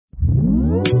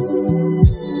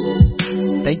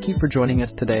Thank you for joining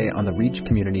us today on the Reach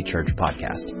Community Church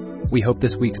podcast. We hope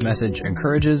this week's message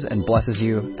encourages and blesses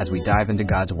you as we dive into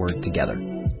God's Word together.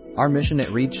 Our mission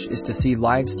at Reach is to see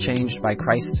lives changed by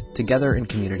Christ together in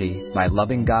community by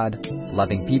loving God,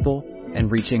 loving people,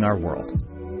 and reaching our world.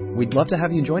 We'd love to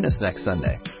have you join us next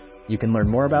Sunday. You can learn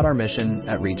more about our mission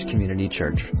at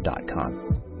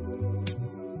reachcommunitychurch.com.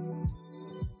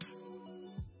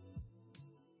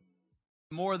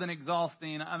 More than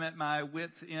exhausting. I'm at my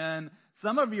wit's end.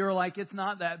 Some of you are like, it's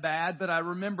not that bad, but I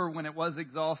remember when it was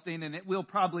exhausting, and it will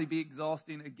probably be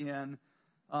exhausting again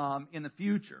in the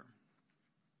future.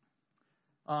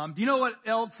 Do you know what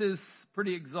else is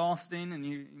pretty exhausting? And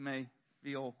you may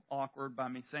feel awkward by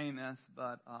me saying this,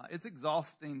 but it's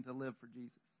exhausting to live for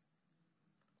Jesus.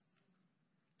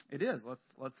 It is.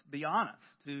 Let's be honest.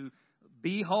 To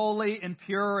be holy and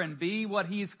pure and be what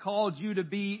He's called you to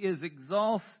be is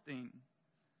exhausting.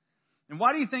 And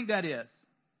why do you think that is?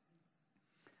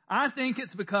 I think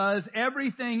it's because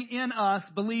everything in us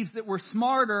believes that we're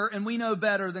smarter and we know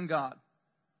better than God.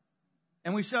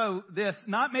 And we show this,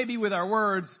 not maybe with our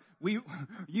words.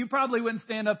 You probably wouldn't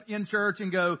stand up in church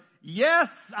and go, yes,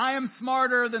 I am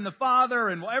smarter than the Father,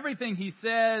 and everything He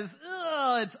says,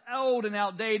 it's old and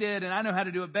outdated, and I know how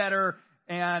to do it better,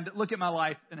 and look at my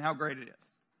life and how great it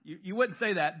is. You wouldn't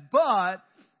say that, but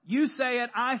you say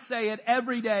it, I say it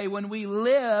every day when we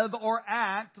live or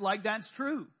act like that's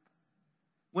true.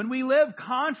 When we live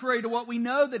contrary to what we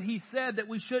know that He said that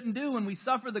we shouldn't do, and we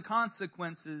suffer the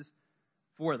consequences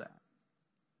for that.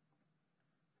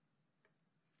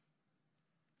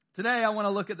 Today I want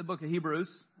to look at the book of Hebrews.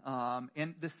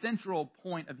 And the central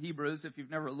point of Hebrews, if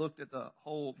you've never looked at the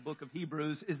whole book of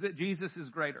Hebrews, is that Jesus is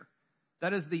greater.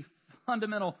 That is the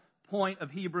fundamental point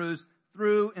of Hebrews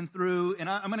through and through. And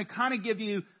I'm going to kind of give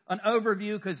you an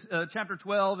overview because chapter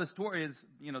 12 is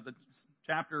the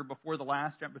chapter before the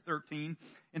last, chapter 13.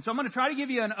 And so I'm going to try to give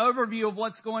you an overview of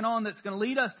what's going on that's going to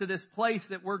lead us to this place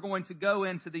that we're going to go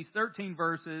into these 13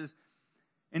 verses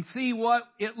and see what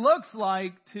it looks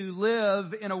like to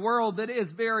live in a world that is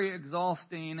very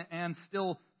exhausting and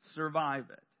still survive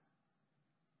it.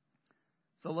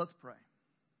 So let's pray.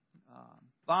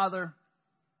 Father,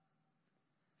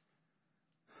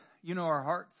 You know our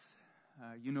hearts.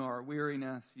 You know our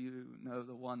weariness. You know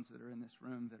the ones that are in this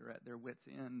room that are at their wits'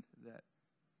 end, that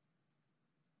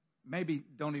maybe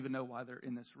don't even know why they're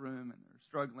in this room, and they're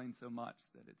struggling so much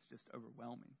that it's just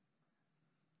overwhelming.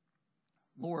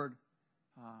 Lord,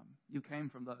 You came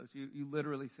from those. You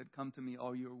literally said, come to me,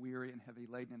 all you are weary and heavy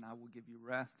laden, and I will give you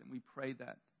rest. And we pray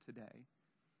that today.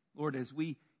 Lord, as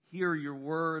we hear Your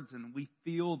words and we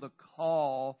feel the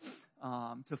call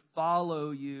to follow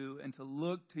You and to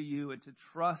look to You and to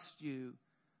trust You,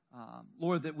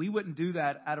 Lord, that we wouldn't do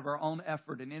that out of our own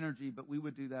effort and energy, but we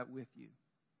would do that with You.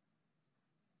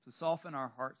 So soften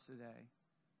our hearts today.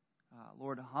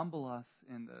 Lord, humble us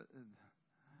in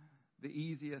the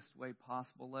easiest way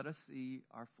possible. Let us see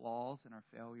our flaws and our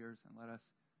failures, and let us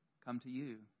come to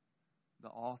You, the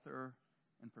author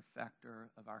and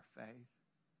perfecter of our faith,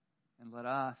 and let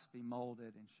us be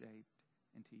molded and shaped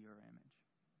into Your image.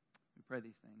 We pray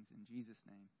these things in Jesus'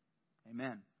 name.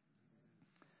 Amen.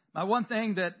 Now, one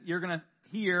thing that you're going to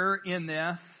hear in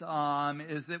this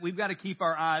is that we've got to keep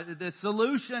our eyes. The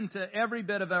solution to every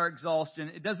bit of our exhaustion,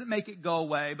 it doesn't make it go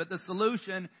away, but the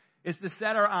solution is to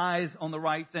set our eyes on the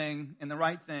right thing, and the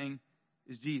right thing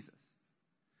is Jesus.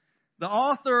 The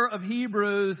author of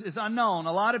Hebrews is unknown.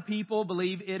 A lot of people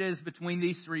believe it is between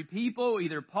these three people,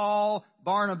 either Paul,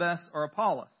 Barnabas, or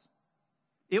Apollos.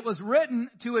 It was written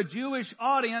to a Jewish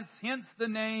audience, hence the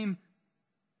name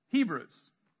Hebrews.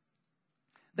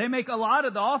 The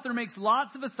author makes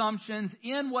lots of assumptions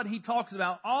in what he talks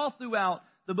about all throughout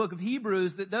the book of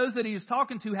Hebrews, that those that he is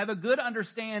talking to have a good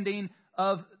understanding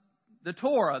of the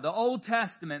Torah, the Old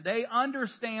Testament. They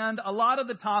understand a lot of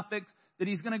the topics that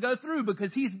he's going to go through,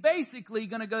 because he's basically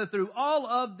going to go through all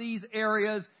of these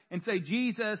areas and say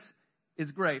Jesus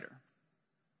is greater.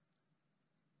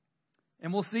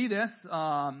 And we'll see this.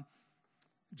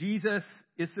 Jesus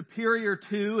is superior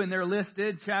to, and they're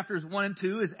listed, chapters 1 and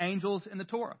 2, as angels in the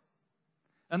Torah.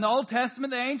 In the Old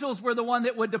Testament, the angels were the one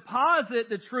that would deposit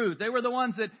the truth. They were the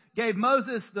ones that gave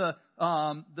Moses the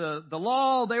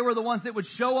law. They were the ones that would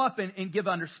show up and give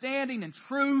understanding and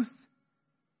truth.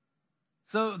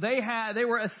 So they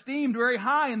were esteemed very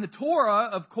high. In the Torah,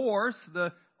 of course,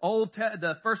 the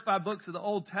first 5 books of the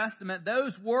Old Testament,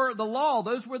 those were the law.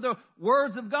 Those were the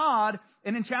words of God.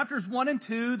 And in chapters 1 and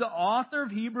 2, the author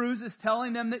of Hebrews is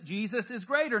telling them that Jesus is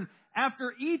greater. And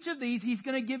after each of these, he's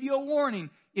going to give you a warning.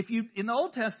 In the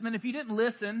Old Testament, if you didn't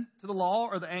listen to the law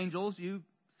or the angels, you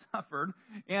suffered.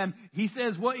 And he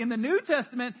says, well, in the New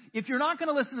Testament, if you're not going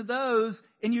to listen to those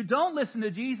and you don't listen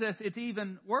to Jesus, it's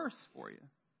even worse for you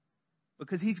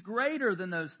because he's greater than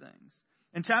those things.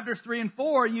 In chapters 3 and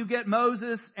 4, you get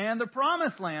Moses and the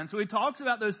promised land. So he talks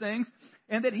about those things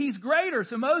and that he's greater.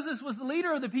 So Moses was the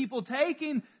leader of the people,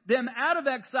 taking them out of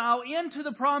exile into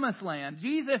the promised land.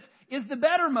 Jesus is the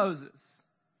better Moses.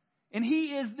 And he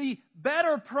is the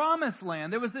better promised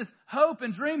land. There was this hope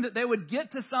and dream that they would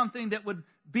get to something that would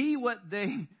be what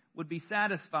they would be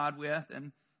satisfied with.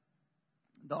 And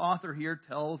the author here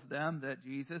tells them that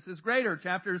Jesus is greater.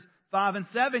 Chapters 5 and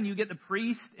 7, you get the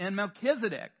priest and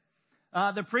Melchizedek.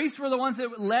 The priests were the ones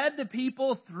that led the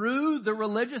people through the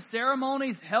religious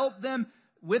ceremonies, helped them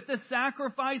with the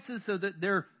sacrifices so that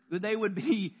they would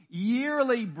be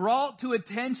yearly brought to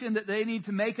attention that they need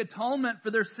to make atonement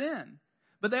for their sin.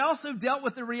 But they also dealt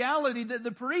with the reality that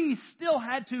the priests still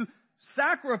had to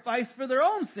sacrifice for their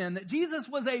own sin, that Jesus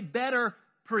was a better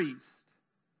priest.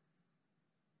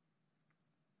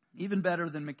 Even better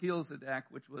than Melchizedek,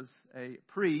 which was a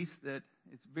priest that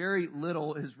it's very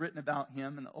little is written about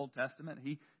him in the Old Testament.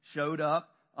 He showed up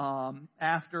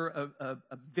after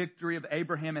a victory of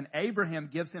Abraham, and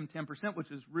Abraham gives him 10%, which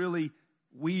is really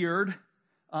weird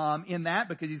in that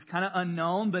because he's kind of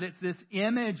unknown, but it's this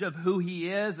image of who he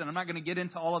is, and I'm not going to get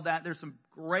into all of that. There's some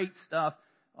great stuff.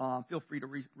 Feel free to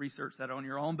research that on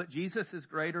your own, but Jesus is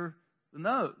greater than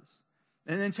those.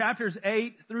 And in chapters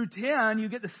 8 through 10, you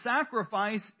get the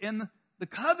sacrifice in the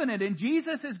covenant, and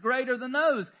Jesus is greater than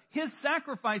those. His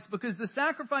sacrifice, because the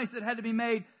sacrifice that had to be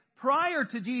made prior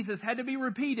to Jesus had to be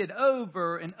repeated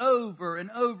over and over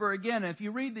and over again. And if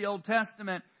you read the Old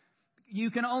Testament, you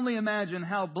can only imagine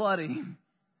how bloody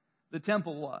the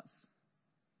temple was.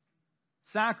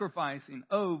 Sacrificing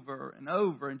over and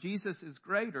over. And Jesus is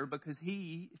greater because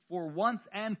he, for once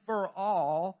and for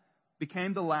all,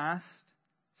 became the last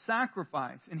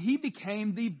sacrifice. And he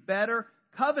became the better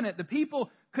covenant. The people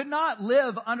could not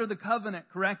live under the covenant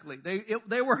correctly.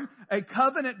 They were a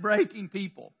covenant-breaking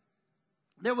people.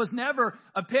 There was never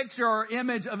a picture or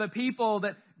image of a people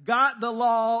that got the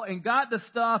law and got the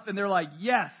stuff and they're like,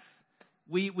 yes,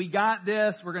 we got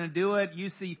this, we're going to do it. You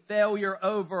see failure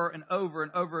over and over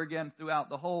and over again throughout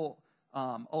the whole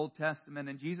Old Testament.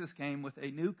 And Jesus came with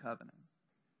a new covenant.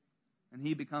 And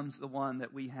he becomes the one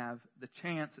that we have the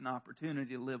chance and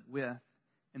opportunity to live with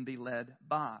and be led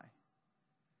by.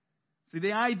 See,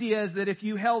 the idea is that if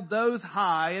you held those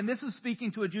high, and this is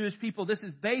speaking to a Jewish people, this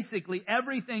is basically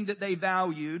everything that they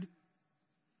valued.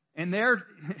 And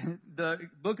the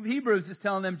book of Hebrews is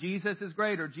telling them Jesus is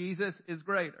greater. Jesus is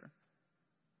greater.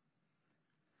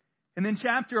 And then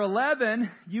chapter 11,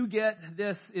 you get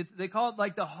this, they call it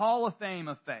like the Hall of Fame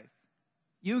of faith.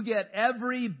 You get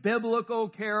every biblical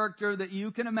character that you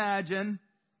can imagine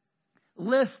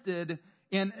listed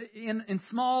in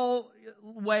small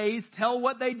ways, tell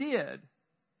what they did.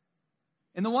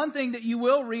 And the one thing that you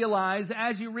will realize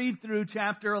as you read through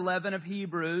chapter 11 of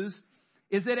Hebrews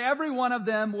is that every one of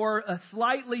them were a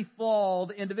slightly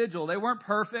flawed individual. They weren't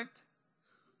perfect.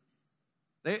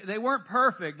 They weren't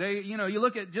perfect. You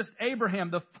look at just Abraham,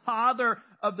 the father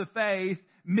of the faith,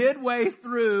 midway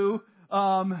through,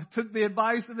 took the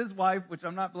advice of his wife, which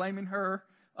I'm not blaming her,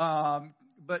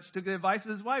 but she took the advice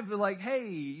of his wife. They're like, hey,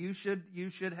 you should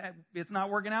have, it's not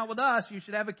working out with us. You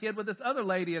should have a kid with this other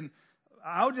lady. And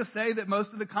I'll just say that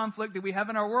most of the conflict that we have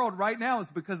in our world right now is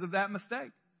because of that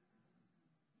mistake.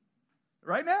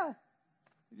 Right now.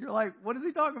 You're like, what is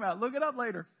he talking about? Look it up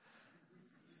later.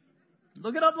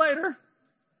 Look it up later.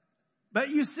 But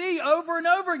you see, over and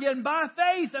over again, by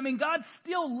faith, God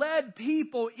still led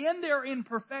people in their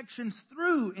imperfections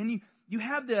through. And you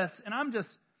have this, and I'm just,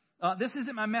 this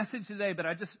isn't my message today, but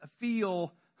I just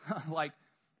feel like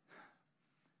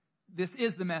this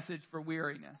is the message for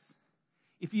weariness.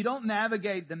 If you don't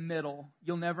navigate the middle,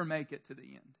 you'll never make it to the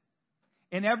end.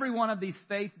 And every one of these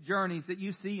faith journeys that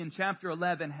you see in chapter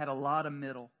 11 had a lot of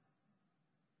middle.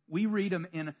 We read them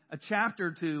in a chapter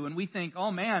or two, and we think,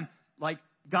 oh man, like,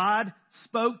 God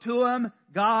spoke to him.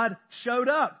 God showed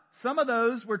up. Some of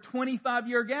those were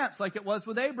 25-year gaps like it was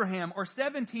with Abraham, or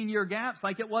 17-year gaps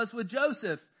like it was with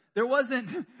Joseph. There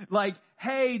wasn't like,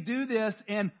 hey, do this,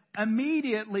 and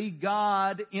immediately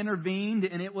God intervened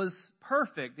and it was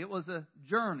perfect. It was a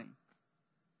journey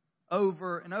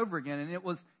over and over again.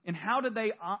 And how did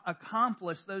they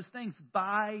accomplish those things?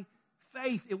 By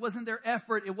faith. It wasn't their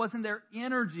effort. It wasn't their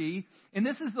energy. And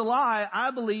this is the lie,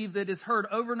 I believe, that is heard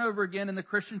over and over again in the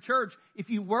Christian church. If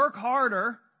you work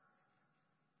harder,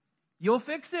 you'll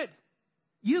fix it.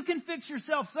 You can fix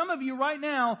yourself. Some of you right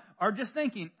now are just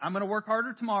thinking, I'm going to work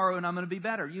harder tomorrow and I'm going to be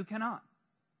better. You cannot.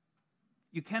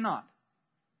 You cannot.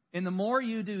 And the more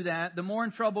you do that, the more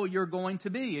in trouble you're going to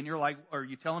be. And you're like, are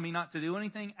you telling me not to do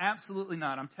anything? Absolutely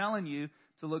not. I'm telling you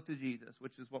to look to Jesus,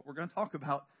 which is what we're going to talk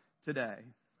about today.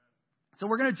 So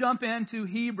we're going to jump into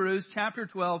Hebrews chapter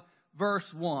 12, verse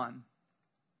 1.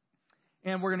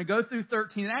 And we're going to go through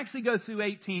 13 and actually go through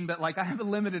 18, but I have a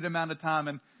limited amount of time,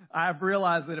 and I've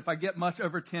realized that if I get much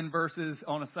over 10 verses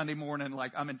on a Sunday morning,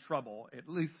 I'm in trouble, at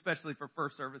least especially for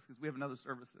first service, because we have another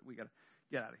service that we got to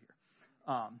get out of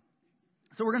here.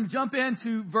 So we're going to jump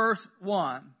into verse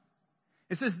 1.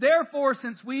 It says, therefore,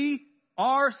 since we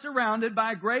are surrounded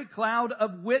by a great cloud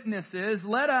of witnesses,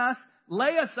 let us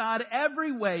lay aside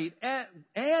every weight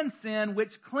and sin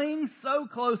which clings so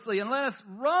closely, and let us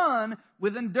run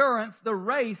with endurance the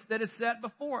race that is set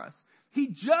before us. He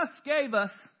just gave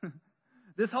us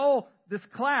this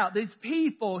cloud, these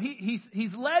people.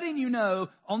 He's letting you know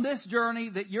on this journey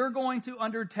that you're going to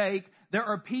undertake. There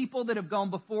are people that have gone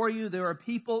before you. There are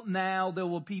people now. There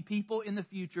will be people in the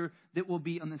future that will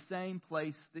be in the same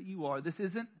place that you are. This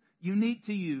isn't unique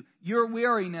to you. Your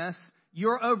weariness,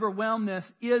 your overwhelmness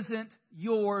isn't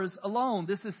yours alone.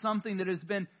 This is something that has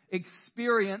been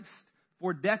experienced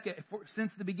for decades,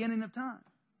 since the beginning of time.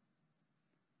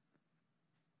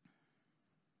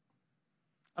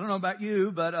 I don't know about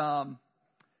you, but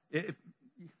if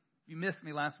you missed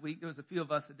me last week, there was a few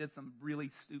of us that did some really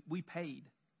stupid. We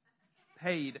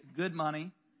paid good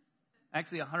money,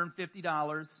 actually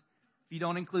 $150. If you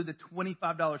don't include the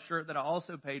 $25 shirt that I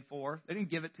also paid for, they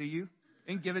didn't give it to you.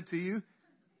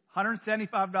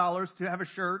 $175 to have a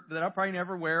shirt that I'll probably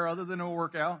never wear other than a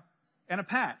workout, and a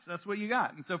patch. That's what you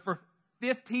got. And so for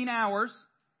 15 hours,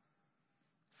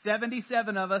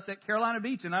 77 of us at Carolina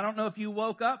Beach, and I don't know if you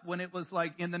woke up when it was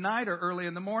in the night or early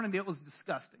in the morning. It was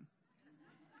disgusting.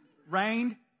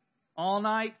 Rained all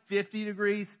night, 50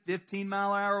 degrees,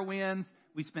 15-mile-an-hour winds.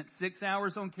 We spent 6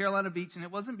 hours on Carolina Beach, and it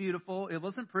wasn't beautiful. It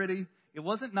wasn't pretty. It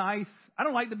wasn't nice. I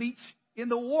don't like the beach in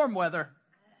the warm weather.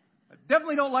 I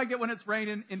definitely don't like it when it's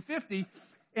raining in 50.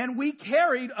 And we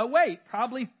carried a weight,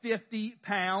 probably 50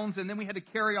 pounds, and then we had to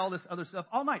carry all this other stuff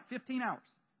all night, 15 hours.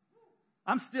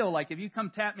 I'm still if you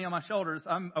come tap me on my shoulders,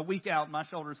 I'm a week out and my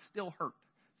shoulders still hurt.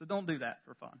 So don't do that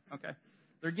for fun, okay?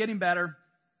 They're getting better.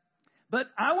 But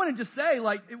I want to just say,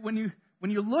 when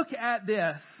you look at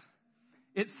this,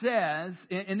 it says,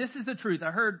 and this is the truth.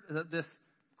 I heard this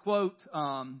quote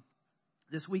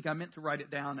this week. I meant to write it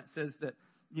down. It says that,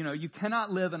 you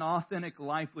cannot live an authentic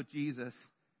life with Jesus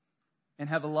and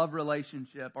have a love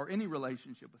relationship or any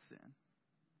relationship with sin.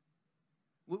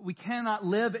 We cannot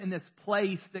live in this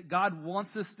place that God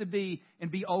wants us to be and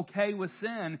be okay with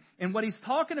sin. And what he's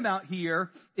talking about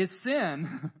here is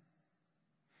sin.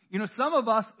 Some of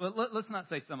us, let's not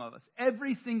say some of us,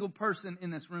 every single person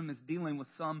in this room is dealing with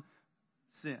some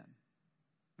sin.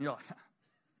 You're like,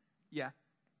 yeah,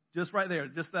 just right there,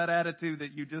 just that attitude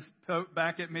that you just poked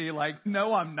back at me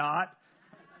no, I'm not.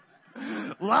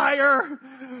 Liar,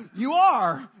 you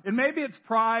are. And maybe it's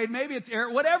pride, maybe it's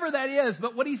error, whatever that is.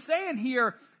 But what he's saying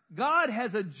here, God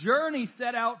has a journey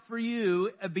set out for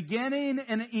you, a beginning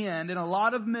and an end, and a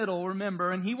lot of middle,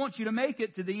 remember, and he wants you to make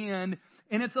it to the end.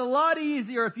 And it's a lot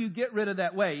easier if you get rid of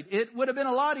that weight. It would have been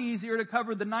a lot easier to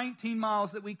cover the 19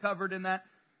 miles that we covered in that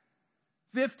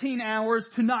 15 hours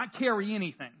to not carry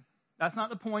anything. That's not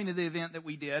the point of the event that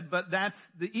we did, but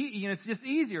it's just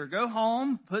easier. Go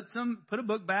home, put a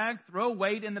book bag, throw a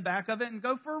weight in the back of it, and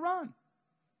go for a run.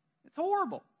 It's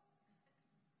horrible.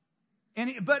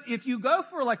 But if you go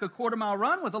for a quarter-mile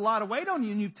run with a lot of weight on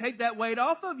you, and you take that weight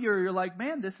off of you, you're like,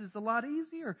 man, this is a lot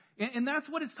easier. And that's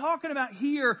what it's talking about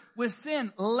here with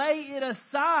sin. Lay it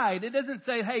aside. It doesn't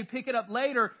say, hey, pick it up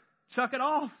later, chuck it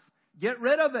off, get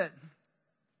rid of it.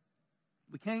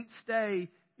 We can't stay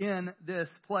in this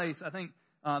place. I think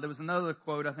there was another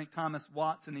quote. I think Thomas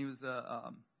Watson, he was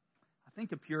a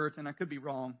Puritan. I could be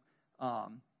wrong.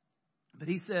 But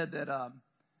he said that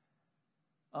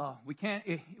we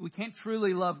can't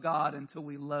truly love God until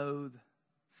we loathe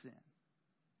sin.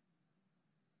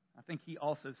 I think he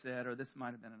also said, or this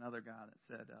might have been another guy that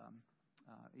said,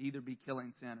 either be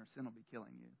killing sin or sin will be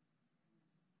killing you.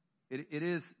 It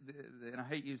is, and I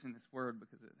hate using this word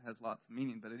because it has lots of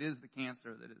meaning, but it is the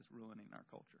cancer that is ruining our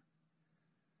culture.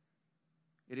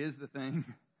 It is the thing,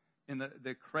 and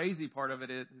the crazy part of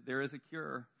it is there is a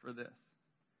cure for this,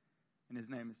 and his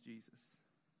name is Jesus.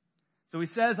 So he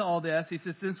says all this. He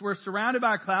says, since we're surrounded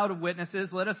by a cloud of witnesses,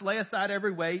 let us lay aside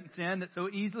every weight and sin that so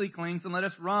easily clings, and let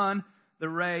us run the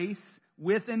race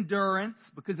with endurance,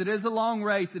 because it is a long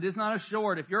race. It is not a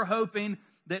short. If you're hoping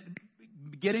that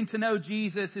getting to know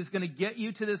Jesus is going to get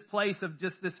you to this place of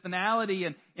just this finality,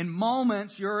 and in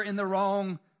moments you're in the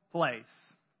wrong place.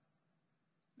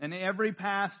 And every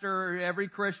pastor, every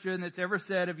Christian that's ever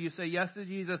said, if you say yes to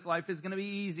Jesus, life is going to be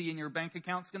easy and your bank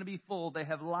account's going to be full, they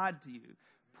have lied to you.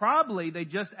 Probably they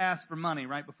just asked for money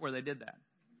right before they did that.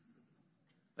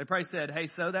 They probably said, hey,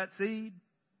 sow that seed,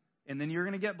 and then you're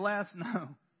going to get blessed.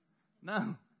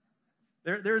 No.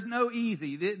 There's no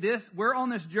easy. We're on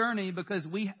this journey because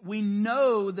we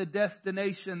know the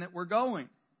destination that we're going.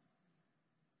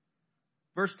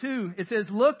 Verse 2, it says,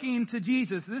 looking to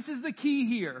Jesus. This is the key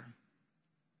here.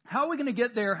 How are we going to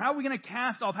get there? How are we going to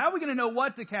cast off? How are we going to know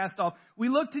what to cast off? We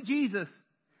look to Jesus,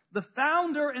 the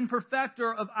founder and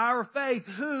perfecter of our faith,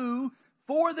 who,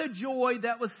 for the joy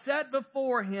that was set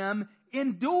before him,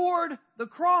 endured the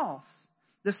cross,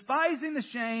 despising the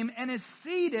shame, and is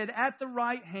seated at the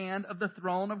right hand of the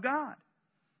throne of God.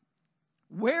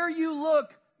 Where you look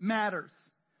matters.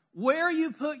 Where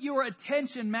you put your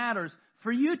attention matters.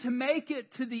 For you to make it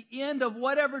to the end of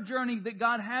whatever journey that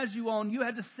God has you on, you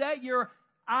have to set your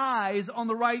eyes on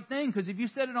the right thing. Because if you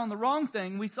set it on the wrong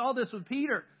thing, we saw this with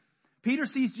Peter. Peter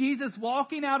sees Jesus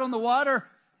walking out on the water,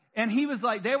 and he was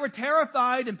like, they were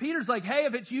terrified. And Peter's like, hey,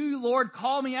 if it's you, Lord,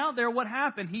 call me out there. What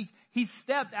happened? He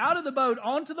stepped out of the boat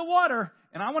onto the water.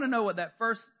 And I want to know what that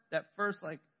first,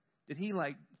 did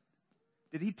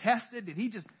he test it? Did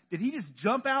he just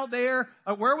jump out there?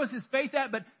 Where was his faith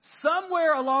at? But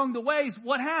somewhere along the ways,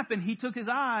 what happened? He took his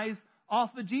eyes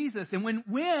off of Jesus. And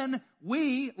when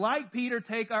we, like Peter,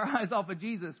 take our eyes off of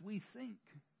Jesus, we sink.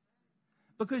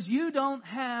 Because you don't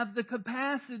have the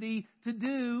capacity to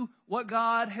do what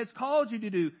God has called you to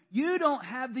do. You don't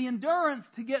have the endurance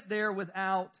to get there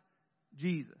without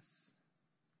Jesus.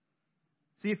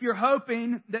 See, if you're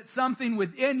hoping that something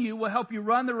within you will help you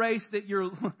run the race, that you're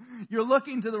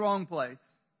looking to the wrong place.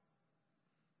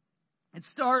 It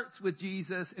starts with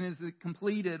Jesus and is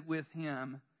completed with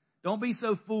Him. Don't be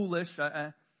so foolish.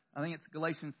 I think it's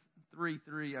Galatians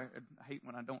 3:3. I hate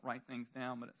when I don't write things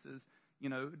down, but it says,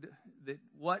 that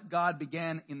what God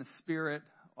began in the Spirit,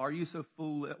 are you so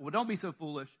foolish? Well, don't be so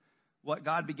foolish. What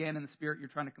God began in the Spirit, you're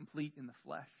trying to complete in the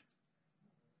flesh.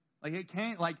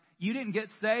 You didn't get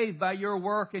saved by your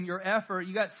work and your effort.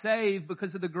 You got saved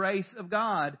because of the grace of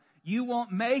God. You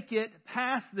won't make it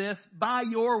past this by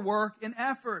your work and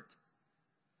effort.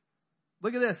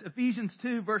 Look at this, Ephesians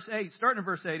 2, verse 8, starting in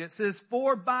verse 8. It says,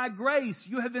 for by grace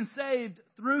you have been saved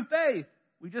through faith.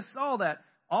 We just saw that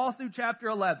all through chapter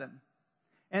 11.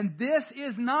 And this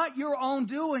is not your own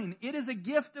doing. It is a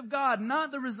gift of God,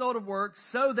 not the result of works,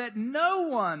 so that no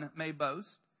one may boast.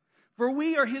 For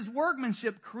we are His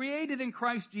workmanship, created in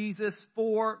Christ Jesus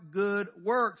for good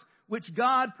works, which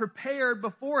God prepared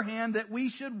beforehand that we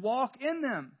should walk in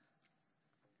them.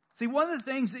 See, one of the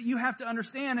things that you have to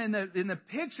understand in the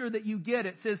picture that you get,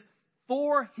 it says,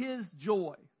 for His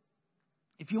joy.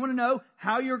 If you want to know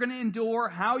how you're going to endure,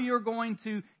 how you're going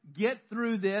to get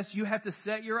through this, you have to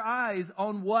set your eyes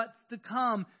on what's to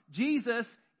come. Jesus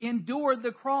endured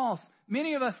the cross.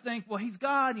 Many of us think, well, He's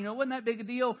God, wasn't that big a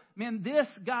deal? Man, this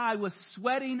guy was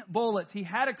sweating bullets. He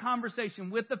had a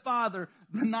conversation with the Father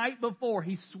the night before.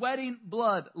 He's sweating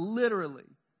blood, literally.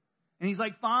 And He's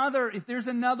like, Father, if there's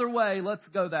another way, let's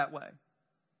go that way.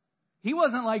 He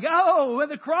wasn't like, at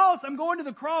the cross, I'm going to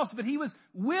the cross. But He was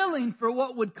willing for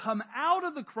what would come out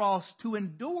of the cross to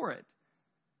endure it.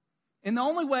 And the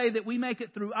only way that we make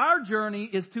it through our journey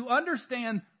is to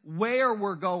understand where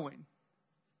we're going.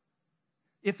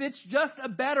 If it's just a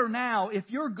better now, if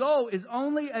your goal is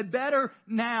only a better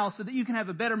now so that you can have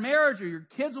a better marriage or your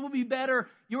kids will be better,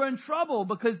 you're in trouble,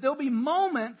 because there'll be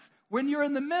moments when you're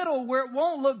in the middle where it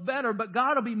won't look better, but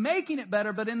God will be making it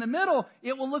better. But in the middle,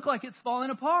 it will look like it's falling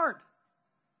apart.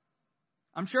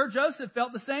 I'm sure Joseph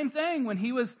felt the same thing when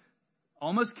he was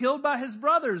almost killed by his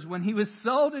brothers, when he was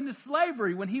sold into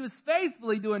slavery, when he was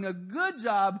faithfully doing a good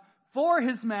job for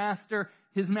his master.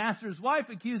 His master's wife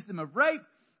accused him of rape,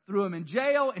 threw him in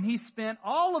jail, and he spent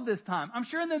all of this time. I'm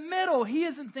sure in the middle, he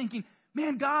isn't thinking,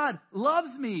 man, God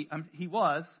loves me. He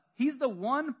was. He's the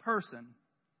one person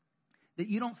that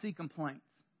you don't see complaints.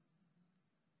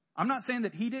 I'm not saying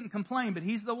that he didn't complain, but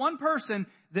he's the one person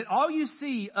that all you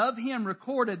see of him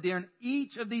recorded during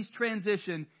each of these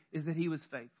transitions is that he was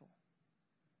faithful.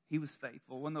 He was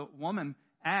faithful. When the woman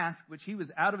asked, which he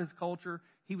was out of his culture,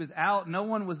 he was out, no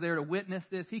one was there to witness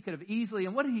this. He could have easily,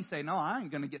 and what did he say? No, I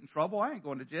ain't going to get in trouble. I ain't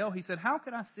going to jail. He said, how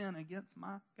could I sin against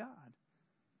my God?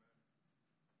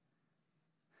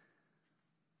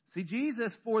 See,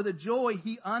 Jesus, for the joy,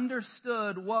 He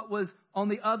understood what was on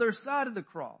the other side of the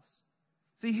cross.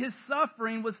 See, His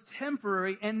suffering was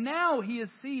temporary, and now He is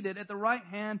seated at the right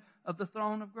hand of the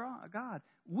throne of God.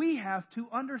 We have to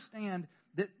understand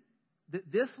that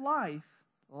this life,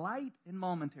 light and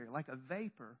momentary, like a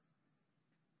vapor,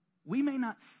 we may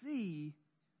not see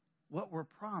what we're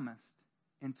promised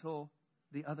until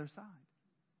the other side.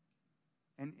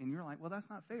 And you're like, well, that's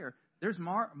not fair. There's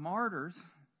martyrs.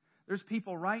 There's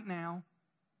people right now.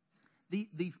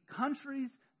 The countries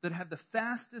that have the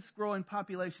fastest growing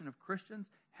population of Christians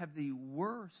have the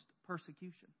worst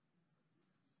persecution.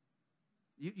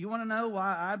 You want to know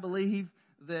why I believe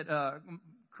that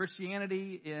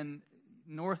Christianity in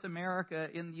North America,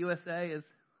 in the USA, is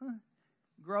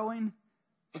growing?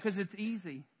 Because it's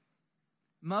easy.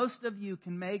 Most of you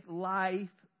can make life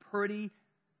pretty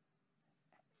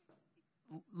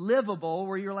livable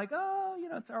where you're like, oh,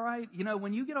 it's all right.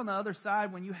 When you get on the other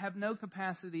side, when you have no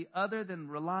capacity other than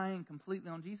relying completely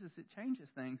on Jesus, it changes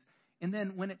things. And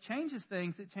then when it changes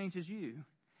things, it changes you.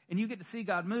 And you get to see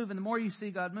God move. And the more you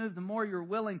see God move, the more you're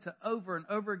willing to over and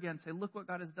over again say, look what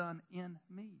God has done in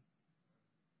me.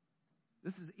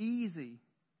 This is easy.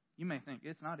 You may think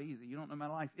it's not easy. You don't know my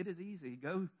life. It is easy.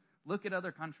 Go look at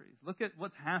other countries. Look at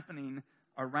what's happening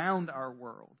around our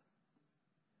world.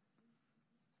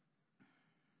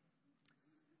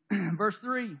 Verse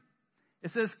 3,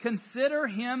 it says, consider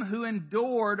him who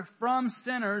endured from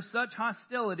sinners such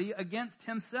hostility against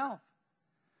himself,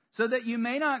 so that you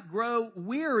may not grow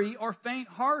weary or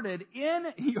faint-hearted in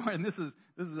your, and this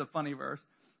is a funny verse,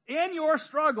 in your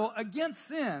struggle against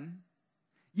sin,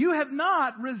 you have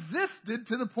not resisted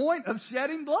to the point of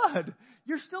shedding blood.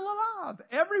 You're still alive.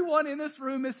 Everyone in this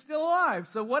room is still alive.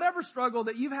 So whatever struggle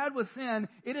that you've had with sin,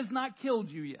 it has not killed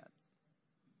you yet.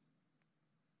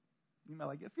 You may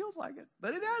like, it feels like it,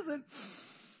 but it hasn't.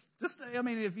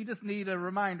 If you just need a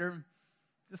reminder,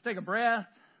 just take a breath,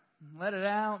 let it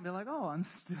out, and be like, oh, I'm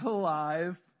still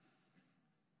alive.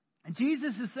 And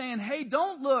Jesus is saying, hey,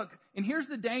 don't look. And here's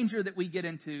the danger that we get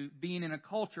into being in a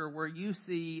culture where you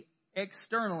see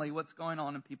externally what's going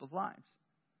on in people's lives.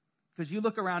 Because you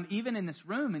look around, even in this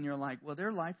room, and you're like, well,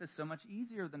 their life is so much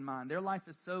easier than mine. Their life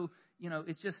is so,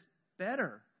 it's just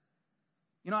better.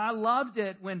 I loved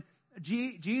it when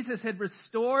Jesus had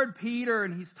restored Peter,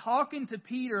 and he's talking to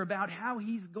Peter about how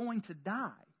he's going to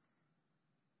die.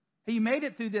 Hey, you made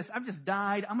it through this. I've just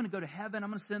died. I'm going to go to heaven.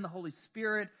 I'm going to send the Holy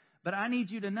Spirit. But I need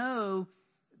you to know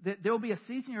that there will be a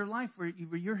season in your life where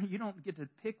you don't get to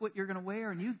pick what you're going to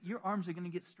wear, and your arms are going to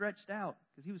get stretched out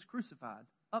because he was crucified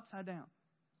upside down.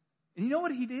 And you know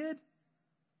what he did?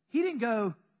 He didn't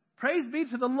go, praise be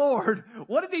to the Lord.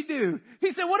 What did he do?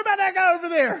 He said, what about that guy over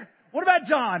there? What about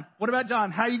John? What about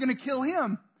John? How are you going to kill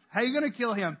him? How are you going to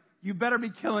kill him? You better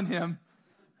be killing him.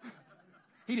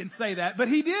 He didn't say that, but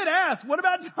he did ask, what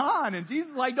about John? And Jesus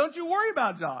is like, don't you worry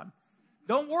about John.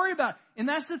 Don't worry about it. And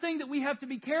that's the thing that we have to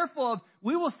be careful of.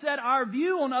 We will set our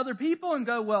view on other people and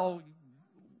go, well,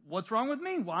 what's wrong with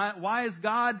me? Why is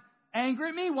God angry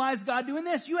at me? Why is God doing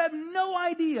this? You have no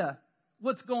idea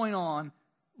what's going on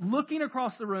looking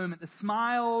across the room at the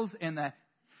smiles and the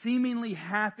seemingly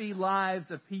happy lives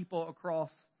of people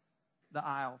across the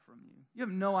aisle from you. You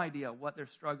have no idea what they're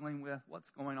struggling with, what's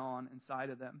going on inside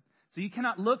of them. So you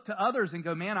cannot look to others and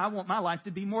go, man, I want my life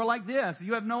to be more like this.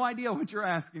 You have no idea what you're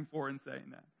asking for in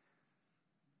saying that.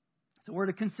 So we're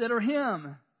to consider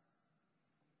him.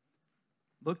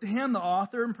 Look to him, the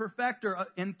author and perfecter,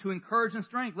 and to encourage and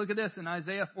strength. Look at this in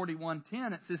Isaiah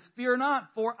 41:10. It says, fear not,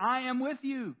 for I am with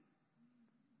you.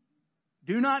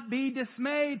 Do not be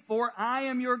dismayed, for I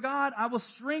am your God. I will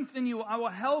strengthen you. I will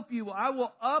help you. I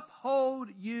will uphold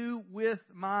you with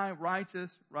my righteous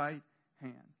right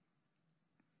hand.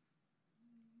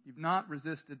 You've not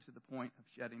resisted to the point of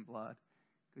shedding blood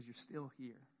because you're still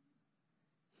here.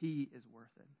 He is worth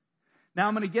it. Now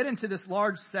I'm going to get into this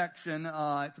large section.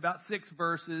 It's about 6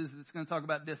 verses. It's going to talk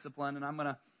about discipline, and I'm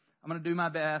going to do my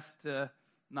best to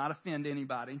not offend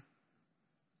anybody.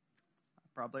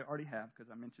 Probably already have because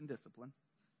I mentioned discipline.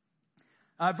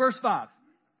 Verse 5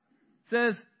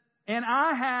 says, And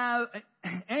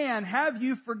have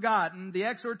you forgotten the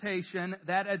exhortation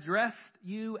that addressed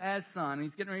you as son? And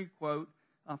he's getting ready to quote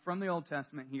from the Old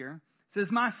Testament here. It says,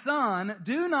 My son,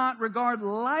 do not regard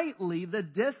lightly the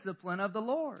discipline of the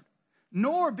Lord,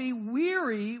 nor be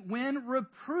weary when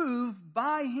reproved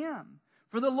by him.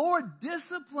 For the Lord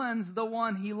disciplines the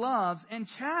one he loves and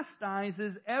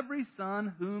chastises every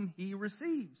son whom he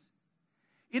receives.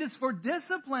 It is for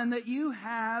discipline that you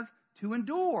have to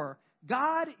endure.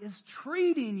 God is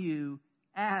treating you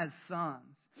as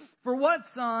sons. For what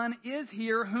son is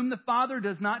here whom the Father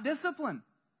does not discipline?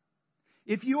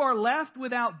 If you are left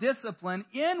without discipline,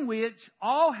 in which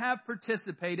all have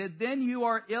participated, then you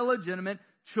are illegitimate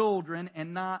children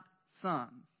and not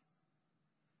sons.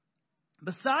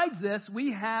 Besides this,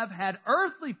 we have had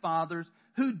earthly fathers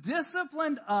who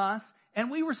disciplined us,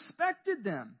 and we respected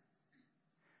them.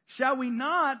 shall we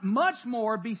not much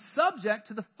more be subject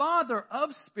to the Father of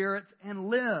spirits and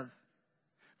live?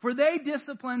 For they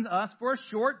disciplined us for a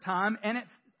short time, and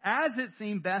it's as it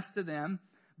seemed best to them.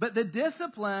 But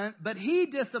He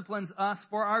disciplines us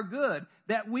for our good,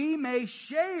 that we may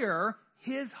share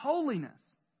His holiness.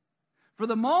 For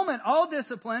the moment, all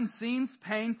discipline seems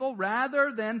painful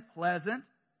rather than pleasant,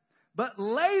 but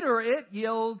later it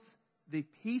yields the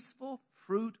peaceful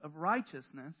fruit of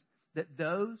righteousness that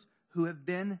those who have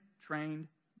been trained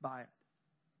by it.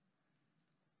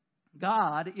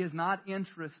 God is not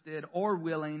interested or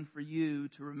willing for you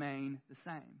to remain the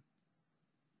same.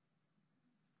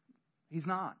 He's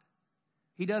not.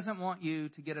 He doesn't want you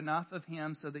to get enough of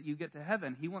Him so that you get to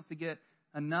heaven. He wants to get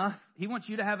enough. He wants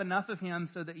you to have enough of Him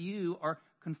so that you are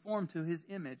conformed to His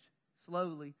image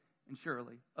slowly and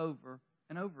surely, over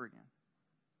and over again.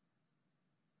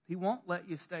 He won't let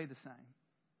you stay the same.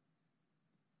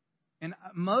 And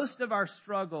most of our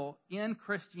struggle in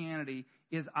Christianity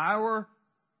is our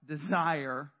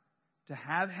desire to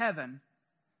have heaven,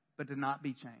 but to not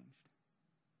be changed.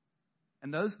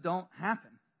 And those don't happen.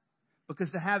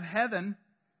 Because to have heaven,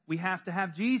 we have to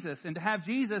have Jesus. And to have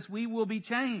Jesus, we will be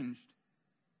changed.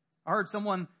 I heard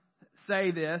someone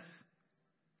say this,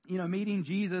 meeting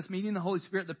Jesus, meeting the Holy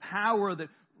Spirit, the power that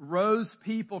rose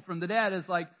people from the dead is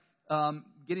like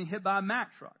getting hit by a Mack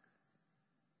truck.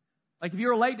 Like if you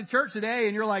were late to church today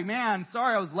and you're like, man,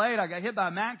 sorry I was late, I got hit by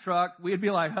a Mack truck, we'd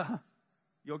be like,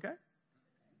 you okay?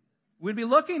 We'd be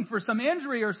looking for some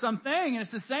injury or something. And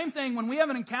it's the same thing when we have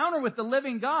an encounter with the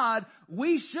living God,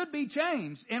 we should be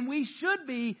changed. And we should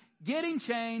be getting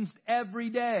changed every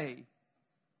day.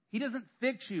 He doesn't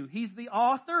fix you. He's the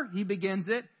author. He begins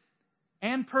it.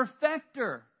 And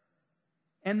perfecter.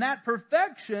 And that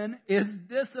perfection is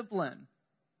discipline.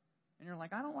 And you're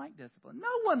like, I don't like discipline.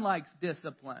 No one likes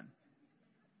discipline.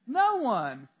 No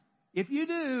one. If you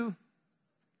do,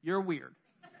 you're weird.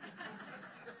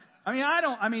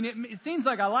 It seems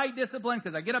like I like discipline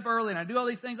because I get up early and I do all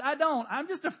these things. I don't. I'm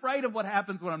just afraid of what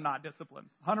happens when I'm not disciplined.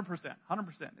 100%.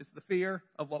 It's the fear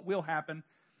of what will happen.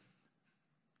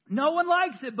 No one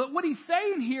likes it. But what he's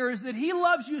saying here is that He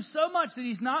loves you so much that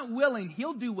He's not willing.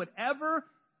 He'll do whatever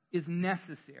is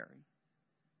necessary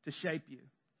to shape you.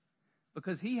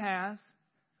 Because He has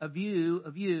a view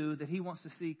of you that He wants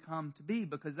to see come to be.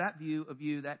 Because that view of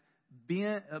you, that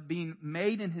being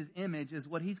made in His image, is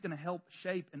what He's going to help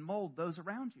shape and mold those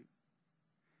around you.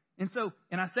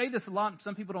 And I say this a lot, and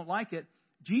some people don't like it,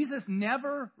 Jesus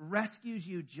never rescues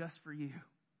you just for you.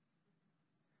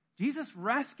 Jesus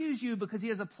rescues you because He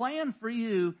has a plan for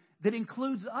you that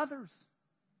includes others.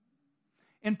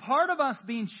 And part of us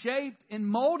being shaped and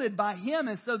molded by Him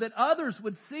is so that others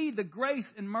would see the grace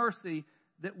and mercy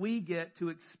that we get to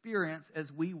experience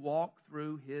as we walk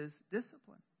through His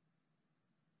discipline.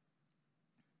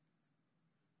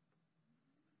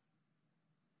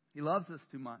 He loves us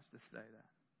too much to say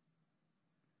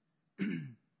that.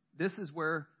 This is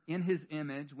where, in His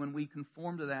image, when we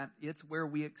conform to that, it's where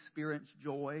we experience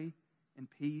joy and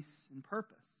peace and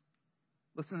purpose.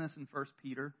 Listen to this in 1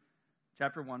 Peter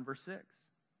chapter 1, verse 6.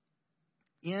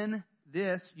 In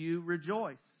this you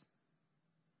rejoice,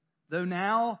 though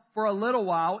now for a little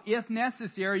while, if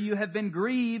necessary, you have been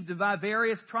grieved by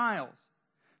various trials,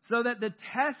 so that the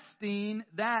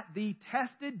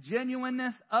tested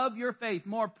genuineness of your faith,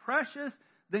 more precious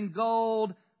than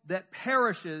gold that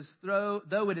perishes,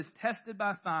 though it is tested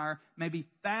by fire, may be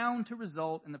found to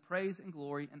result in the praise and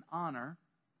glory and honor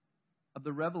of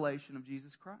the revelation of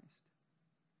Jesus Christ.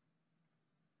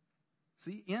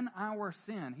 See, in our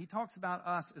sin, he talks about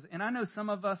us, and I know some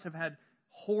of us have had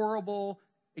horrible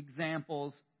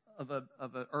examples of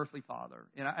an earthly father.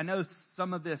 And I know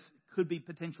some of this could be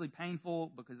potentially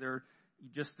painful because they're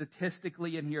just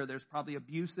statistically in here, there's probably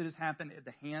abuse that has happened at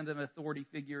the hand of an authority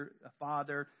figure, a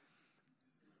father.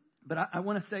 But I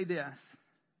want to say this,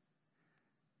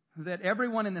 that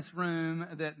everyone in this room,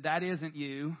 that isn't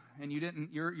you, and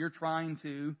you're trying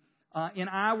to, in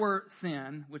our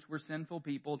sin, which we're sinful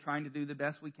people, trying to do the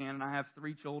best we can, and I have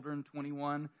 3 children,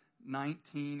 21,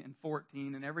 19, and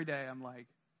 14, and every day I'm like,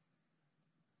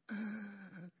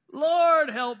 Lord,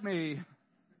 help me.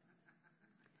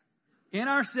 In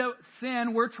our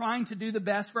sin, we're trying to do the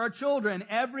best for our children.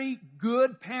 Every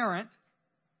good parent,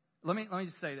 let me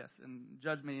just say this, and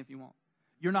judge me if you want.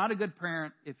 You're not a good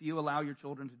parent if you allow your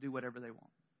children to do whatever they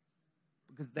want,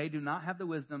 because they do not have the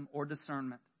wisdom or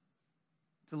discernment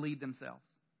to lead themselves.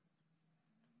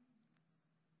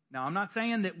 Now, I'm not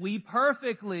saying that we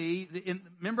perfectly,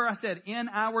 remember I said in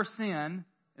our sin,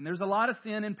 and there's a lot of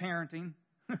sin in parenting,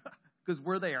 because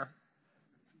we're there.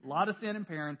 A lot of sin in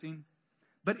parenting.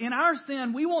 But in our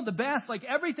sin, we want the best. Like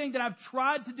everything that I've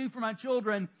tried to do for my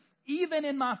children, even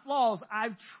in my flaws,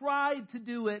 I've tried to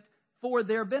do it for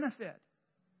their benefit.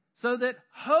 So that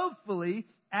hopefully,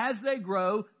 as they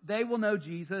grow, they will know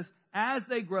Jesus. As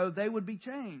they grow, they would be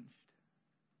changed.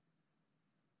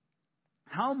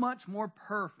 How much more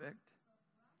perfect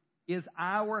is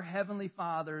our Heavenly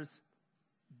Father's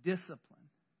discipline?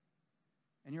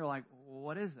 And you're like,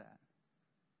 what is that?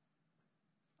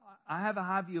 I have a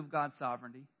high view of God's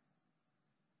sovereignty,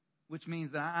 which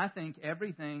means that I think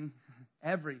everything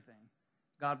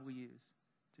God will use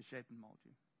to shape and mold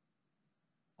you.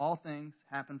 All things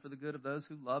happen for the good of those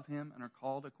who love Him and are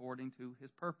called according to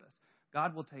His purpose.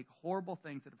 God will take horrible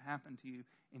things that have happened to you,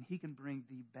 and He can bring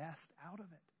the best out of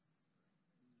it.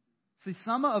 See,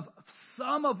 some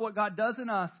of what God does in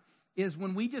us is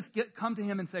when we just come to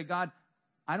Him and say, God,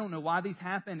 I don't know why these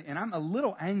happen, and I'm a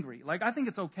little angry. Like, I think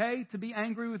it's okay to be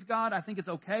angry with God. I think it's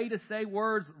okay to say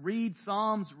words, read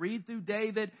Psalms, read through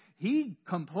David. He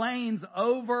complains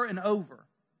over and over.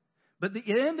 But at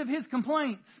the end of his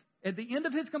complaints,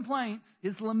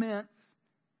 his laments,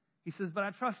 he says, but I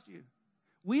trust you.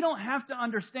 We don't have to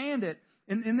understand it.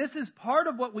 And this is part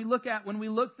of what we look at when we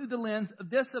look through the lens of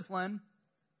discipline,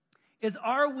 is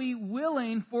are we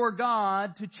willing for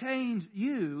God to change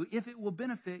you if it will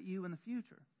benefit you in the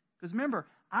future? Because remember,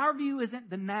 our view isn't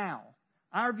the now.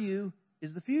 Our view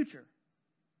is the future.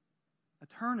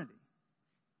 Eternity.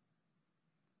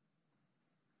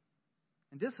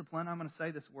 And discipline, I'm going to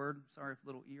say this word. Sorry if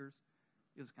little ears.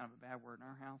 It was kind of a bad word in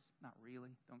our house. Not really.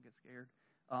 Don't get scared.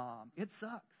 It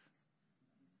sucks.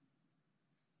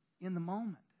 In the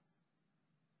moment.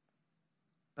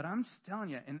 But I'm just telling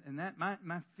you, and that my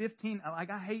 15, like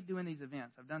I hate doing these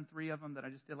events. I've done 3 of them that I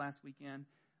just did last weekend.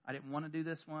 I didn't want to do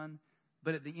this one.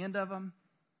 But at the end of them,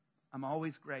 I'm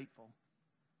always grateful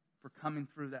for coming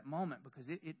through that moment because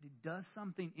it does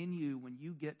something in you when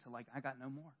you get to like, I got no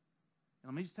more.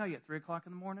 And let me just tell you, at 3 o'clock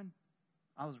in the morning,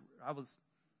 I was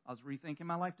rethinking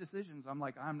my life decisions. I'm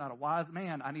like, I'm not a wise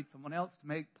man. I need someone else to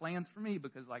make plans for me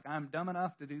because like I'm dumb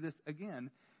enough to do this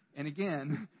again and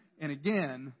again and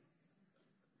again.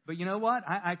 But you know what?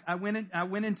 I went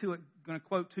into it. I'm going to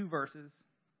quote 2 verses.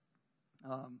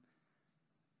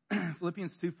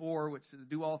 Philippians 2:4, which says,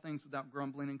 "Do all things without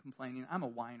grumbling and complaining." I'm a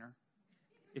whiner.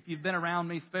 If you've been around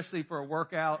me, especially for a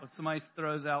workout, if somebody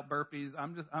throws out burpees,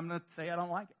 I'm going to say I don't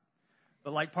like it.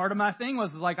 But like part of my thing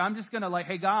was like I'm just going to like,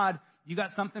 hey God, you got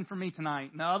something for me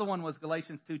tonight. And the other one was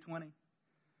Galatians 2:20.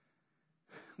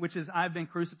 Which is, I've been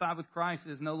crucified with Christ.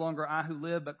 It is no longer I who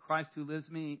live, but Christ who lives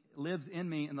in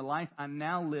me. And the life I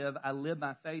now live, I live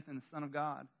by faith in the Son of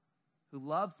God, who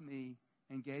loves me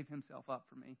and gave Himself up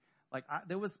for me. Like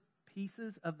there was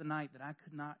pieces of the night that I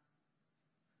could not.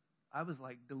 I was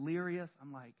like delirious.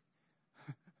 I'm like,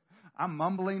 I'm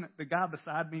mumbling. The guy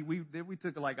beside me, we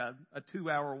took like a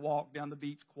 2-hour walk down the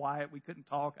beach, quiet. We couldn't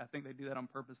talk. I think they do that on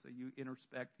purpose so you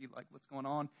introspect, you like what's going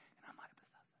on. And I'm like,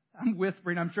 I'm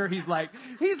whispering. I'm sure he's like,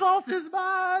 he's lost his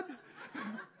mind.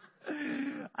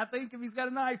 I think if he's got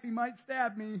a knife, he might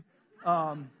stab me.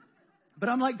 But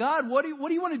I'm like, God, what do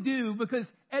you want to do? Because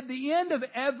at the end of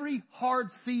every hard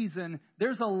season,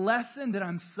 there's a lesson that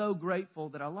I'm so grateful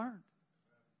that I learned.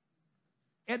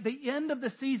 At the end of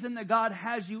the season that God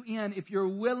has you in, if you're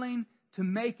willing to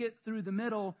make it through the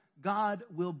middle, God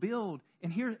will build.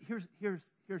 And here's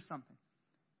something.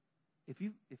 If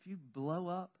you blow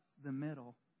up the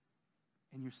middle,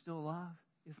 and you're still alive,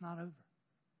 it's not over.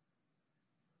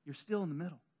 You're still in the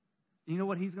middle. You know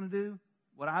what He's going to do?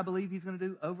 What I believe He's going to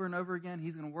do over and over again?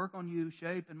 He's going to work on you,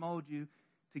 shape and mold you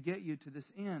to get you to this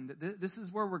end. This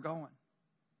is where we're going.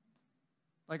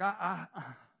 Like I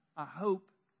hope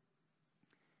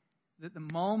that the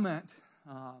moment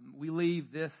we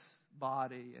leave this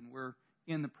body and we're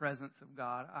in the presence of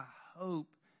God, I hope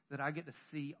that I get to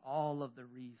see all of the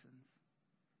reasons.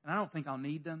 And I don't think I'll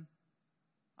need them.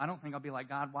 I don't think I'll be like,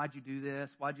 God, why'd you do this?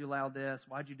 Why'd you allow this?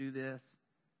 Why'd you do this?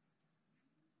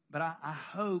 But I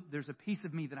hope there's a piece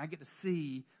of me that I get to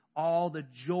see all the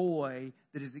joy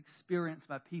that is experienced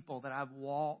by people that I've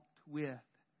walked with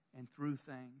and through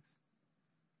things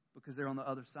because they're on the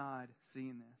other side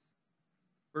seeing this.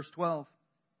 Verse 12.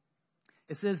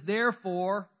 It says,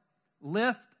 therefore,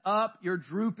 lift up your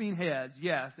drooping heads.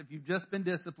 Yes, if you've just been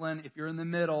disciplined, if you're in the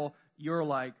middle, you're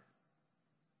like,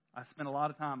 I spent a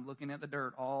lot of time looking at the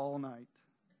dirt all night.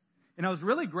 And I was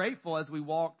really grateful as we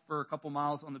walked for a couple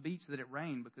miles on the beach that it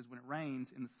rained, because when it rains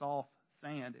in the soft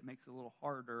sand, it makes it a little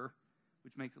harder,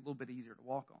 which makes it a little bit easier to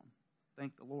walk on.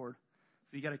 Thank the Lord.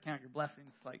 So you got to count your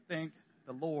blessings. Like, thank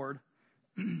the Lord.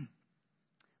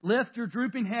 Lift your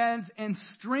drooping heads and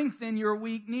strengthen your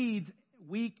weak knees,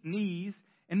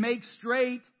 and make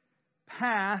straight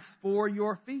paths for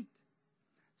your feet,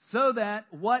 so that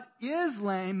what is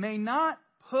lame may not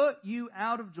put you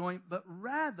out of joint, but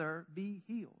rather be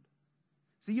healed.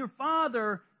 See, your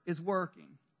Father is working.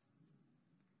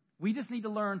 We just need to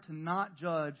learn to not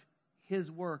judge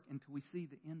His work until we see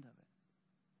the end of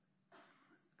it.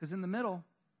 Because in the middle,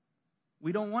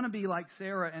 we don't want to be like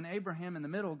Sarah and Abraham in the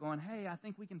middle going, hey, I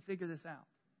think we can figure this out.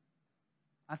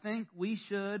 I think we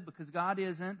should, because God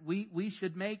isn't, we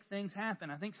should make things happen.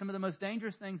 I think some of the most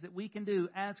dangerous things that we can do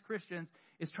as Christians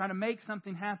is try to make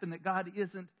something happen that God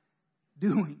isn't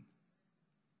doing.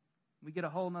 We get a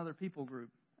whole other people group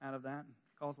out of that and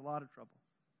cause a lot of trouble.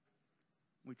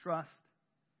 We trust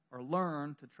or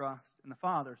learn to trust in the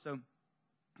Father. So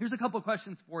here's a couple of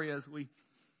questions for you as we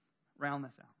round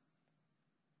this out.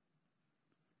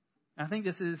 I think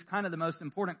this is kind of the most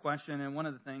important question and one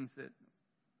of the things that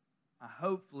I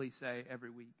hopefully say every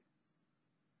week.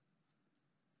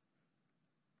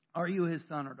 Are you His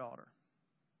son or daughter?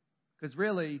 Because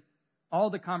really,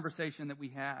 all the conversation that we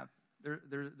have,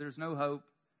 there's no hope.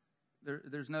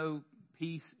 There's no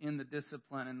peace in the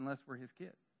discipline unless we're His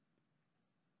kid.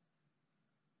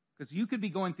 Because you could be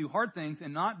going through hard things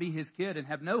and not be His kid and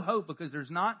have no hope because there's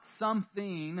not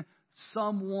something,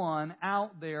 someone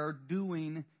out there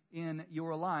doing in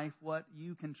your life what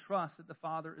you can trust that the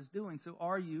Father is doing. So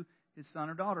are you His son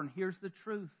or daughter? And here's the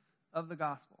truth of the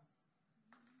gospel.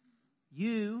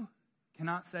 You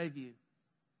cannot save you.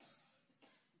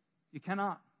 You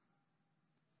cannot.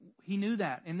 He knew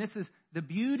that. And this is the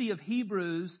beauty of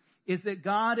Hebrews, is that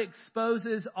God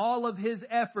exposes all of His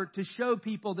effort to show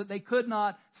people that they could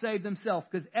not save themselves.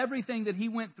 Because everything that He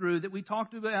went through that we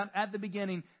talked about at the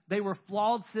beginning, they were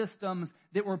flawed systems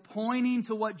that were pointing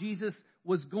to what Jesus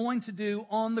was going to do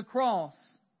on the cross.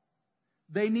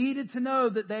 They needed to know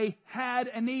that they had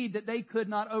a need that they could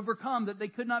not overcome, that they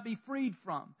could not be freed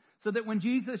from. So that when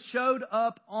Jesus showed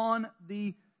up on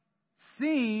the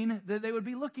scene, that they would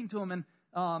be looking to Him.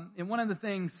 And one of the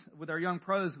things with our young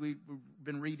pros we've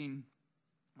been reading,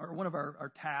 or one of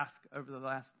our tasks over the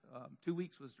last 2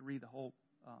 weeks was to read the whole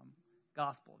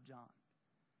Gospel of John.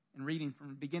 And reading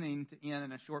from beginning to end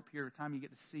in a short period of time, you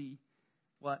get to see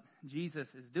what Jesus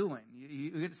is doing.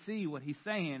 You get to see what He's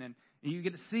saying, and you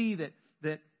get to see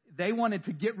that they wanted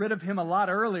to get rid of Him a lot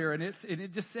earlier, and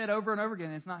it just said over and over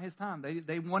again, it's not His time.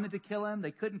 They wanted to kill Him.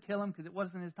 They couldn't kill Him because it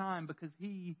wasn't His time, because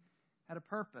He had a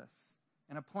purpose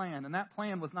and a plan, and that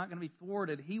plan was not going to be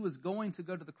thwarted. He was going to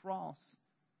go to the cross.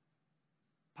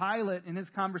 Pilate, in his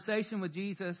conversation with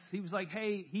Jesus, he was like,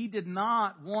 hey, he did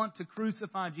not want to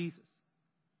crucify Jesus.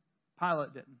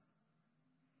 Pilate didn't.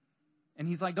 And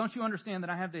he's like, don't you understand that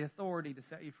I have the authority to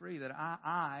set you free? That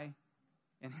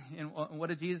and what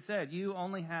did Jesus say? You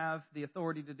only have the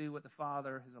authority to do what the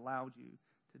Father has allowed you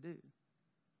to do.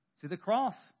 See, the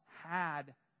cross had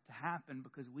to happen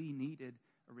because we needed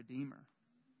a Redeemer.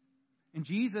 And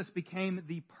Jesus became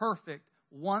the perfect,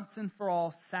 once and for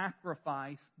all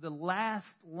sacrifice, the last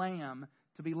lamb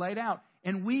to be laid out.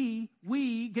 And we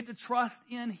get to trust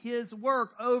in His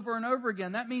work over and over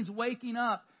again. That means waking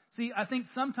up. See, I think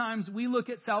sometimes we look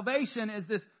at salvation as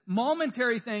this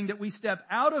momentary thing that we step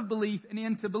out of belief and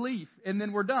into belief, and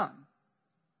then we're done.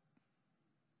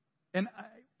 And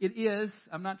it is,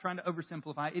 I'm not trying to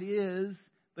oversimplify, it is,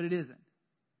 but it isn't.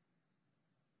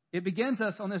 It begins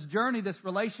us on this journey, this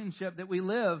relationship that we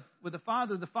live with the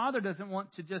Father. The Father doesn't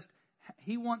want to just,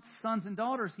 He wants sons and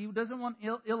daughters. He doesn't want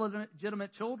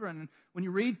illegitimate children. And when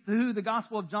you read through the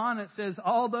Gospel of John, it says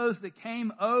all those that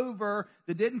came over,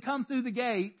 that didn't come through the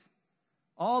gate,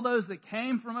 all those that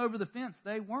came from over the fence,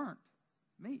 they weren't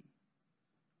me.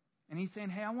 And He's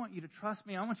saying, hey, I want you to trust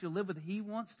me. I want you to live with He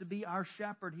wants to be our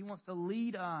shepherd. He wants to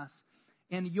lead us.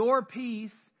 And your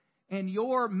peace and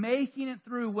your making it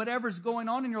through whatever's going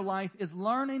on in your life is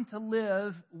learning to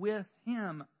live with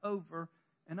Him over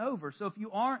and over. So if you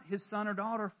aren't His son or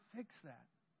daughter, fix that.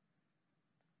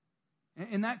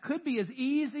 And that could be as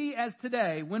easy as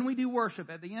today, when we do worship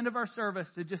at the end of our service,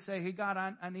 to just say, hey, God,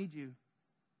 I need you.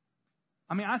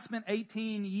 I mean, I spent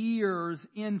 18 years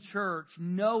in church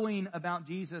knowing about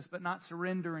Jesus, but not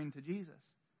surrendering to Jesus.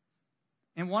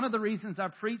 And one of the reasons I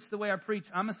preach the way I preach,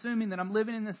 I'm assuming that I'm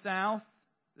living in the South.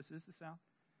 This is the South.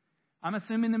 I'm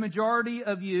assuming the majority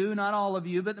of you, not all of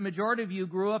you, but the majority of you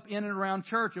grew up in and around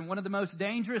church. And one of the most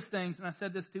dangerous things, and I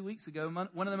said this 2 weeks ago,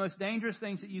 one of the most dangerous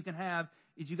things that you can have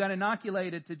is you got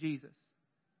inoculated to Jesus.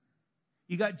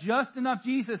 You got just enough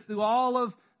Jesus through all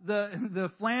of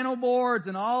the flannel boards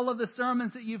and all of the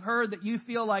sermons that you've heard that you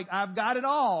feel like, I've got it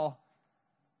all.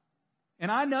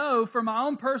 And I know from my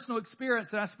own personal experience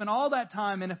that I spent all that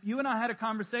time, and if you and I had a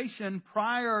conversation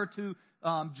prior to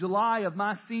July of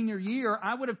my senior year,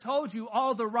 I would have told you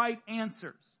all the right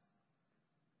answers.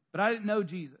 But I didn't know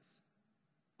Jesus.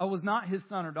 I was not his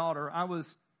son or daughter. I was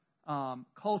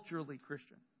culturally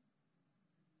Christian.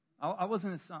 I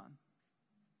wasn't his son.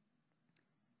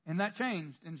 And that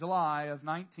changed in July of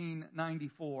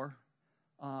 1994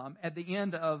 at the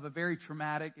end of a very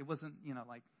traumatic, it wasn't, it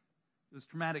was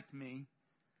traumatic to me.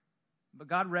 But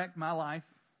God wrecked my life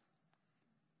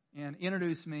and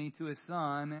introduced me to his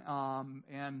son,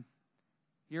 and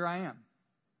here I am.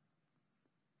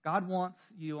 God wants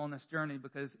you on this journey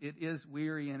because it is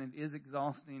weary and it is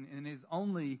exhausting, and it is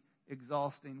only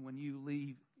exhausting when you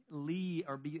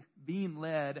being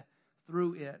led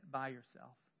through it by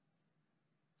yourself.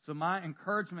 So my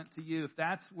encouragement to you, if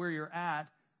that's where you're at,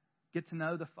 get to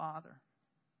know the Father.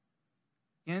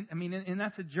 And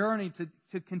that's a journey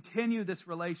to continue this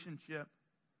relationship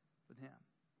with him.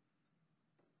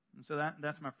 And so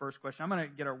that's my first question. I'm going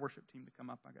to get our worship team to come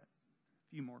up. I got a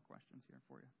few more questions here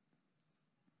for you.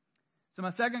 So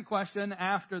my second question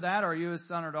after that, are you his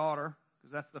son or daughter?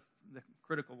 Because that's the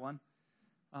critical one.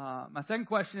 My second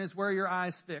question is, where are your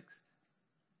eyes fixed?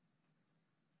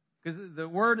 Because the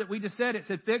word that we just said, it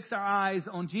said fix our eyes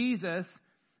on Jesus.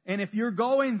 And if you're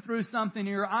going through something and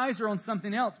your eyes are on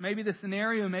something else, maybe the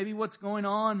scenario, maybe what's going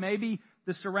on, maybe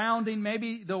the surrounding,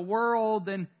 maybe the world,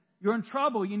 then you're in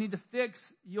trouble. You need to fix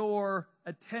your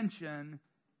attention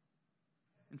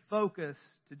and focus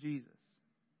to Jesus.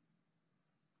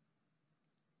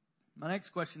 My next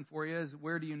question for you is,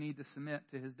 where do you need to submit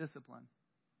to his discipline?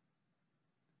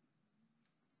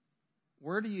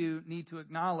 Where do you need to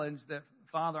acknowledge that,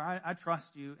 Father, I trust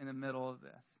you in the middle of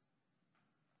this?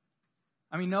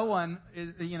 No one is,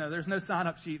 there's no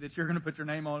sign-up sheet that you're going to put your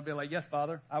name on and be like, yes,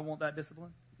 Father, I want that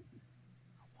discipline.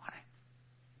 I want it.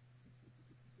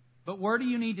 But where do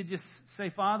you need to just say,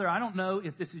 Father, I don't know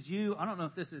if this is you. I don't know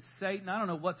if this is Satan. I don't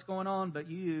know what's going on,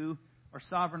 but you are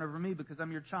sovereign over me because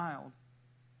I'm your child.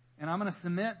 And I'm going to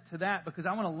submit to that because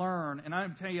I want to learn. And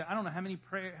I'm telling you, I don't know how many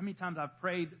times I've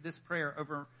prayed this prayer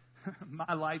over my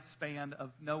lifespan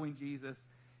of knowing Jesus.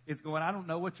 It's going, I don't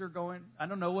know what you're doing.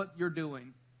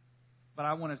 But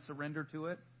I want to surrender to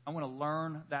it. I want to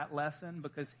learn that lesson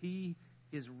because he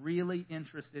is really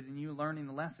interested in you learning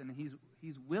the lesson. And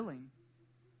he's willing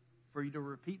for you to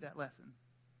repeat that lesson.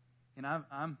 And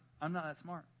I'm not that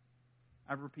smart.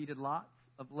 I've repeated lots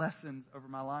of lessons over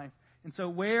my life. And so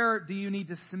where do you need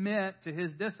to submit to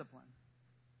his discipline?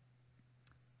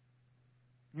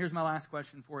 Here's my last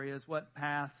question for you is, what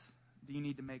paths do you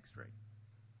need to make straight?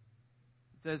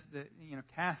 It says that,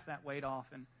 cast that weight off.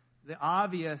 And the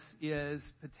obvious is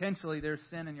potentially there's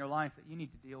sin in your life that you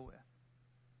need to deal with.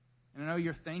 And I know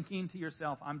you're thinking to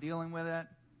yourself, I'm dealing with it.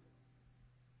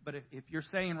 But if you're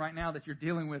saying right now that you're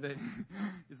dealing with it,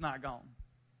 it's not gone.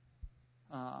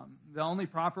 The only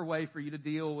proper way for you to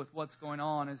deal with what's going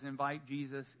on is invite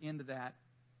Jesus into that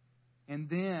and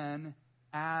then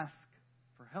ask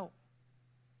for help.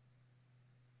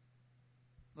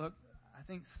 Look, I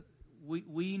think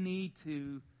we need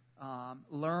to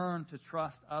learn to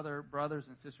trust other brothers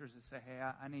and sisters and say, hey,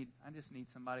 I just need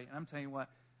somebody. And I'm telling you what,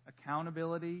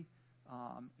 accountability,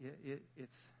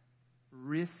 it's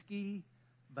risky,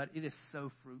 but it is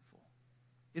so fruitful.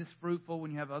 It is fruitful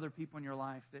when you have other people in your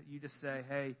life that you just say,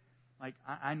 hey,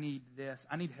 I need this.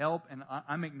 I need help, and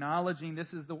I'm acknowledging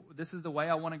this is the way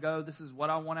I want to go. This is what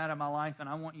I want out of my life, and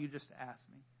I want you just to ask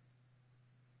me.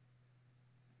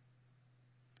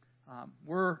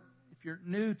 If you're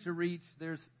new to Reach,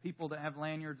 there's people that have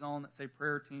lanyards on that say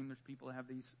prayer team. There's people that have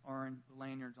these orange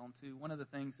lanyards on too. One of the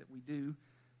things that we do,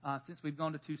 since we've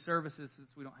gone to 2 services, since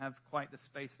we don't have quite the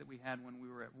space that we had when we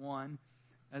were at 1,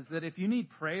 is that if you need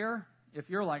prayer, if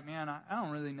you're like, man, I don't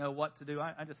really know what to do.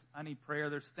 I need prayer.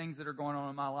 There's things that are going on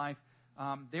in my life.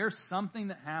 There's something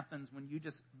that happens when you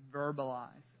just verbalize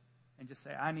and just say,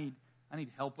 I need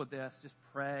help with this. Just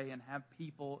pray and have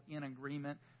people in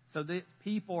agreement. So the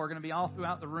people are going to be all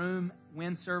throughout the room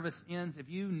when service ends. If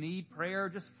you need prayer,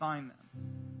 just find them.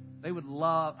 They would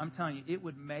love, I'm telling you, it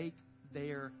would make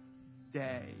their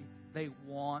day. They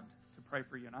want to pray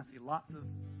for you. And I see lots of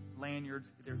lanyards.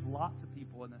 There's lots of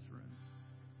people in this room.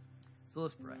 So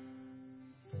let's pray.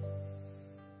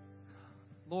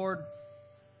 Lord,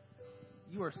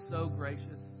 you are so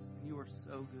gracious. You are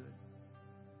so good.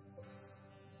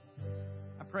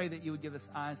 I pray that you would give us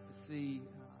eyes to see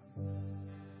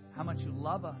how much you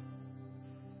love us.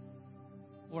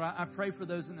 Lord, I pray for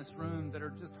those in this room that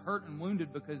are just hurt and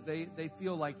wounded because they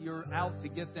feel like you're out to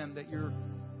get them, that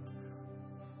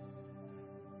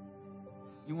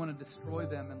you You want to destroy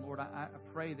them. And Lord, I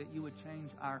pray that you would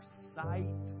change our sight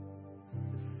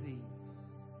to see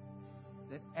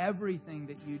that everything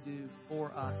that you do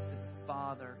for us as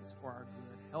Father is for our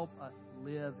good. Help us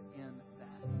live in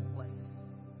that place.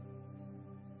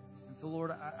 And so,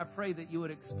 Lord, I pray that you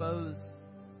would expose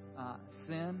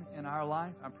sin in our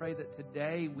life. I pray that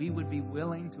today we would be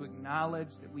willing to acknowledge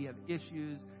that we have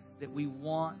issues, that we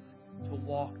want to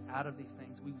walk out of these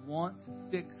things. We want to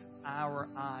fix our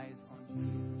eyes on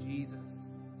Jesus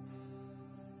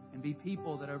and be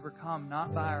people that overcome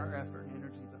not by our effort and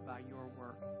energy, but by your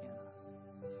work in us.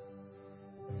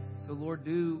 So, Lord,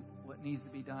 do what needs to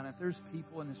be done. If there's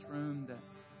people in this room that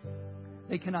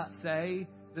they cannot say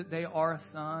that they are a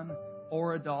son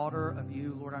or a daughter of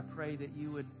you, Lord, I pray that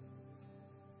you'd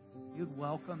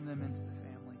welcome them into the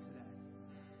family today.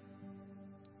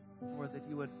 Lord, that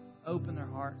you would open their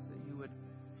hearts, that you would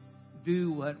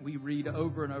do what we read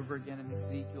over and over again in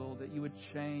Ezekiel, that you would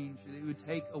change, that you would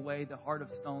take away the heart of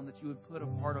stone, that you would put a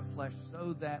heart of flesh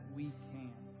so that we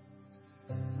can.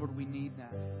 Lord, we need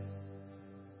that.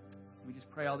 We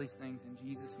just pray all these things in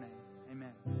Jesus' name.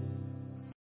 Amen.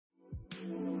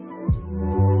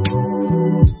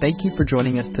 Thank you for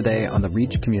joining us today on the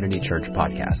Reach Community Church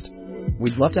podcast.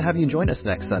 We'd love to have you join us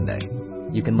next Sunday.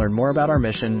 You can learn more about our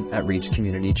mission at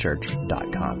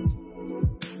reachcommunitychurch.com.